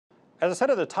As I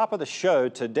said at the top of the show,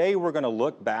 today we're going to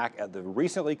look back at the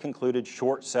recently concluded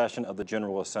short session of the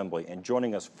General Assembly. And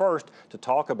joining us first to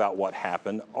talk about what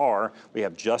happened we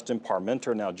have Justin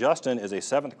Parmenter. Now, Justin is a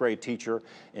 7th grade teacher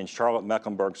in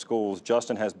Charlotte-Mecklenburg schools.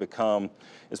 Justin has become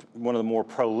one of the more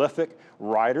prolific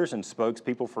writers and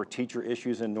spokespeople for teacher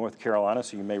issues in North Carolina,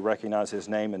 so you may recognize his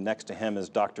name. And next to him is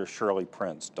Dr. Shirley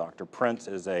Prince. Dr. Prince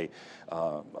is a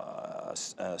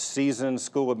seasoned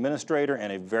school administrator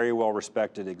and a very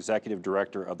well-respected executive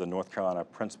director of the North Carolina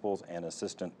Principals and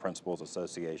Assistant Principals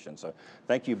Association. So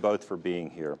thank you both for being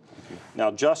here.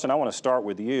 Now, Justin, I want to start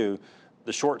with you.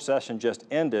 The short session just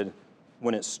ended.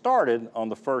 When it started on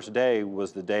the first day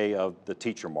was the day of the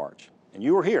teacher march. And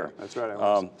you were here. That's right, I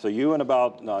was. So you and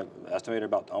estimated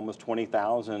about almost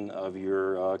 20,000 of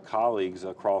your colleagues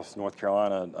across North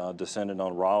Carolina descended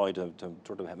on Raleigh to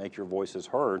sort of make your voices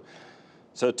heard.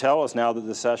 So tell us, now that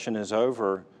the session is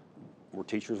over, were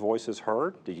teachers' voices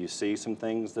heard? Did you see some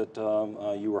things that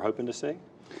you were hoping to see?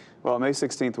 Well, May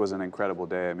 16th was an incredible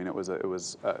day. I mean, it was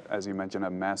as you mentioned, a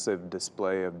massive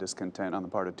display of discontent on the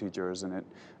part of teachers, and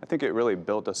I think it really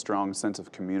built a strong sense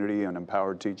of community and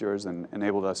empowered teachers and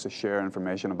enabled us to share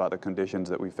information about the conditions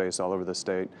that we face all over the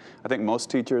state. I think most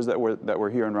teachers that were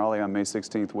here in Raleigh on May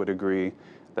 16th would agree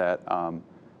that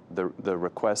the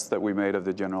requests that we made of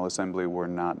the General Assembly were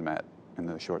not met in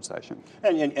the short session.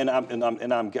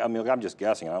 I'm just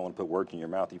guessing. I don't want to put words in your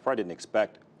mouth. You probably didn't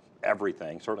expect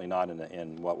everything, certainly not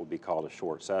in what would be called a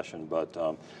short session, but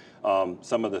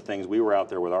some of the things, we were out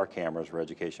there with our cameras for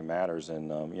Education Matters,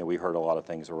 and we heard a lot of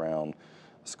things around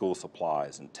school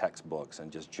supplies and textbooks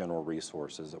and just general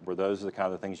resources. Were those the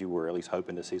kind of things you were at least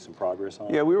hoping to see some progress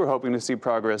on? Yeah, we were hoping to see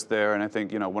progress there, and I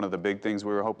think one of the big things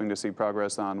we were hoping to see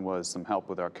progress on was some help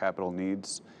with our capital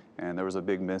needs. And there was a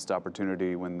big missed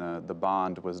opportunity when the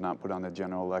bond was not put on the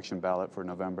general election ballot for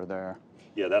November there.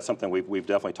 Yeah, that's something we've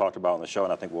definitely talked about on the show,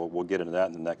 and I think we'll get into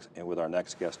that with our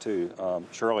next guest too.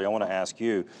 Shirley, I want to ask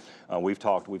you. We've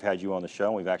had you on the show,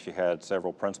 and we've actually had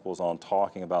several principals on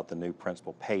talking about the new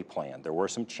principal pay plan. There were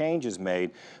some changes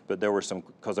made, but there were some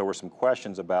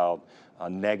questions about a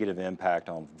negative impact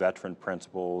on veteran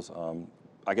principals.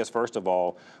 I guess first of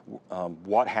all,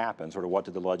 what happened? Sort of what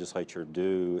did the legislature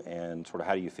do, and sort of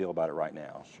how do you feel about it right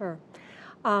now? Sure.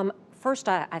 First,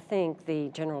 I think the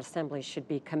General Assembly should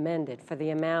be commended for the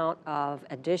amount of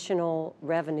additional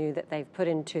revenue that they've put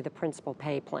into the principal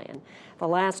pay plan. The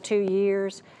last 2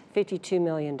 years, $52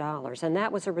 million, and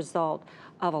that was a result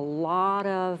of a lot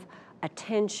of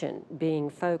attention being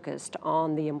focused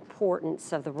on the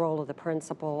importance of the role of the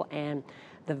principal and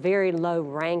the very low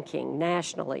ranking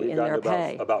nationally in their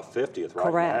pay. About 50th, right?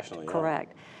 Correct, nationally, yeah.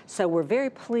 Correct. So we're very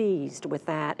pleased with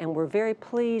that, and we're very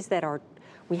pleased that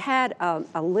we had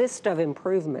a list of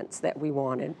improvements that we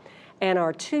wanted, and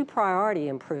our 2 priority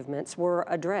improvements were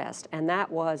addressed, and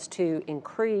that was to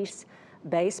increase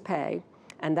base pay,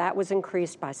 and that was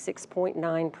increased by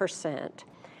 6.9%,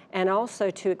 and also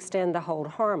to extend the hold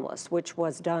harmless, which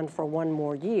was done for 1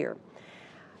 more year.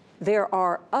 There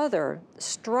are other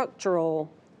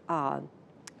structural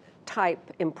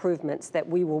type improvements that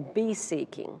we will be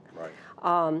seeking.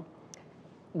 Right.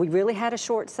 We really had a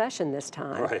short session this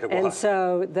time. Right, and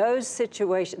so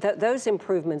those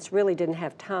improvements really didn't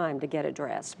have time to get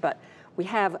addressed, but we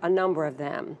have a number of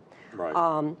them.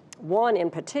 Right. One in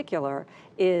particular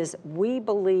is we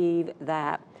believe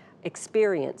that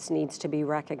experience needs to be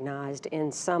recognized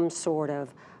in some sort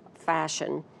of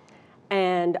fashion.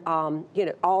 And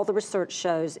all the research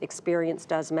shows experience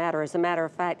does matter. As a matter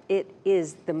of fact, it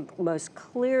is the most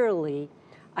clearly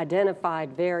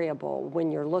identified variable when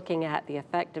you're looking at the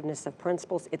effectiveness of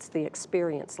principals. It's the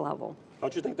experience level.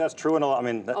 Don't you think that's true in a lot? I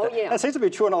mean, that seems to be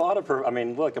true in a lot of. We're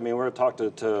going to talk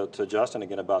to Justin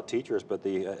again about teachers, but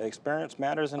the experience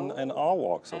matters in all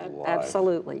walks of life.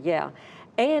 Absolutely, yeah.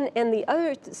 And the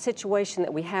other situation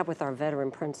that we have with our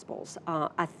veteran principals,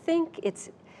 I think it's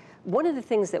one of the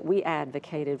things that we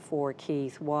advocated for,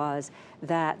 Keith, was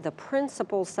that the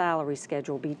principal salary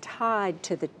schedule be tied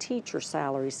to the teacher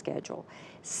salary schedule.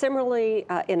 Similarly,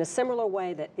 in a similar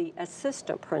way that the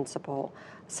assistant principal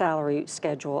salary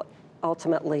schedule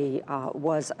ultimately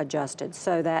was adjusted,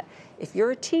 so that if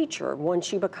you're a teacher,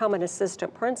 once you become an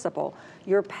assistant principal,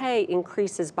 your pay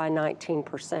increases by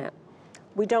 19%.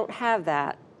 We don't have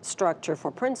that structure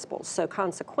for principals, so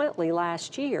consequently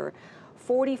last year,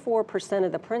 44%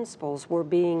 of the principals were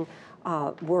being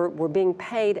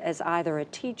paid as either a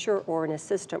teacher or an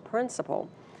assistant principal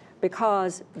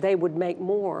because they would make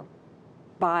more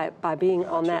by being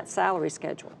on that salary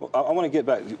schedule. Well, I want to get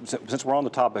back, since we're on the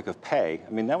topic of pay. I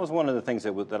mean, that was one of the things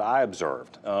that I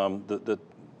observed.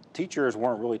 teachers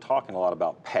weren't really talking a lot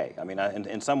about pay. I mean,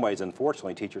 in some ways,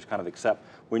 unfortunately, teachers kind of accept,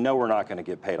 we know we're not going to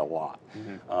get paid a lot.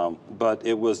 But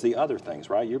it was the other things,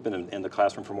 right? You've been in the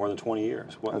classroom for more than 20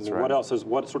 years. That's right. Right. What else is,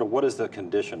 what is the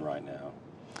condition right now?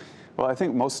 Well, I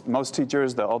think most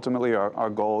teachers, that ultimately our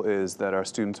goal is that our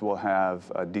students will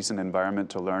have a decent environment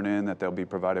to learn in, that they'll be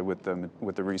provided with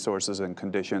the resources and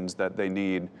conditions that they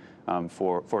need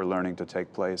for learning to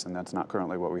take place, and that's not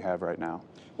currently what we have right now.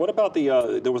 What about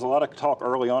the, there was a lot of talk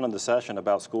early on in the session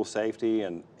about school safety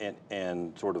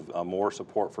and sort of more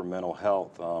support for mental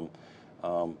health.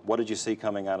 What did you see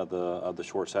coming out of the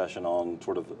short session on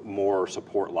sort of more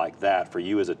support like that for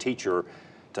you as a teacher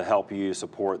to help you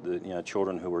support the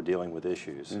children who are dealing with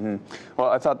issues? Well,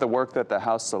 I thought the work that the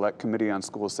House Select Committee on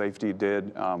School Safety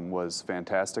did was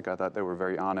fantastic. I thought they were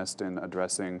very honest in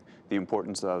addressing the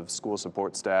importance of school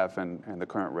support staff and the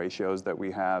current ratios that we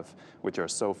have, which are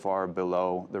so far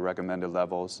below the recommended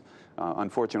levels.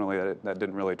 Unfortunately, that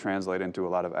didn't really translate into a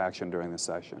lot of action during the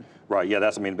session. Right. Yeah.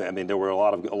 That's. I mean, there were a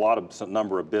lot of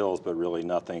number of bills, but really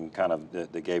nothing kind of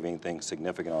that gave anything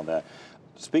significant on that.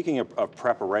 Speaking of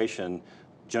preparation,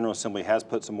 General Assembly has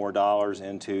put some more dollars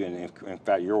into, and in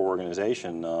fact, your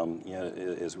organization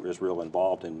is real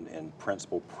involved in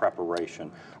principal preparation.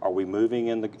 Are we moving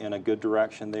in a good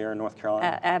direction there in North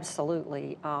Carolina?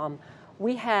 Absolutely.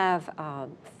 We have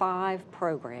 5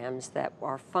 programs that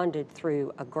are funded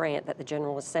through a grant that the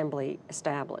General Assembly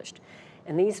established.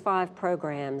 And these 5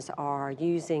 programs are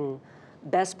using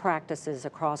best practices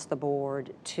across the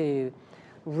board to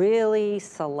really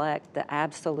select the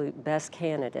absolute best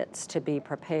candidates to be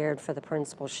prepared for the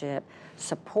principalship,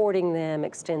 supporting them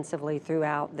extensively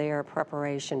throughout their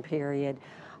preparation period,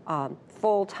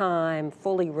 full-time,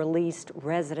 fully released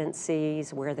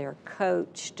residencies where they're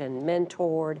coached and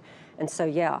mentored. And so,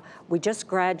 yeah, we just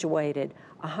graduated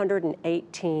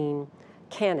 118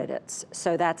 candidates.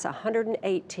 So that's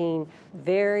 118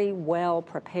 very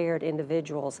well-prepared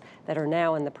individuals that are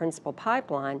now in the principal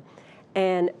pipeline,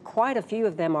 and quite a few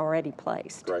of them already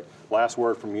placed. Great. Last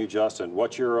word from you, Justin.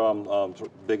 What's your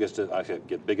biggest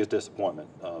disappointment,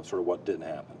 sort of what didn't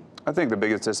happen? I think the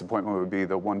biggest disappointment would be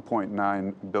the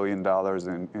 $1.9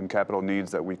 billion in capital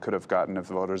needs that we could have gotten if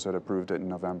the voters had approved it in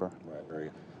November. Right, very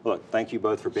good. Look, thank you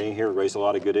both for being here. Raised a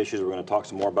lot of good issues. We're going to talk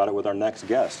some more about it with our next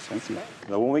guest. Thank you.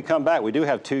 Now, when we come back, we do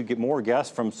have 2 more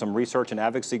guests from some research and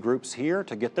advocacy groups here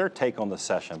to get their take on the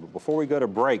session. But before we go to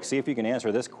break, see if you can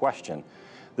answer this question.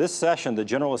 This session, the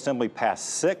General Assembly passed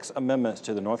 6 amendments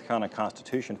to the North Carolina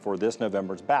Constitution for this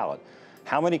November's ballot.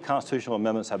 How many constitutional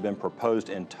amendments have been proposed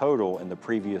in total in the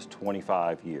previous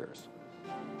 25 years?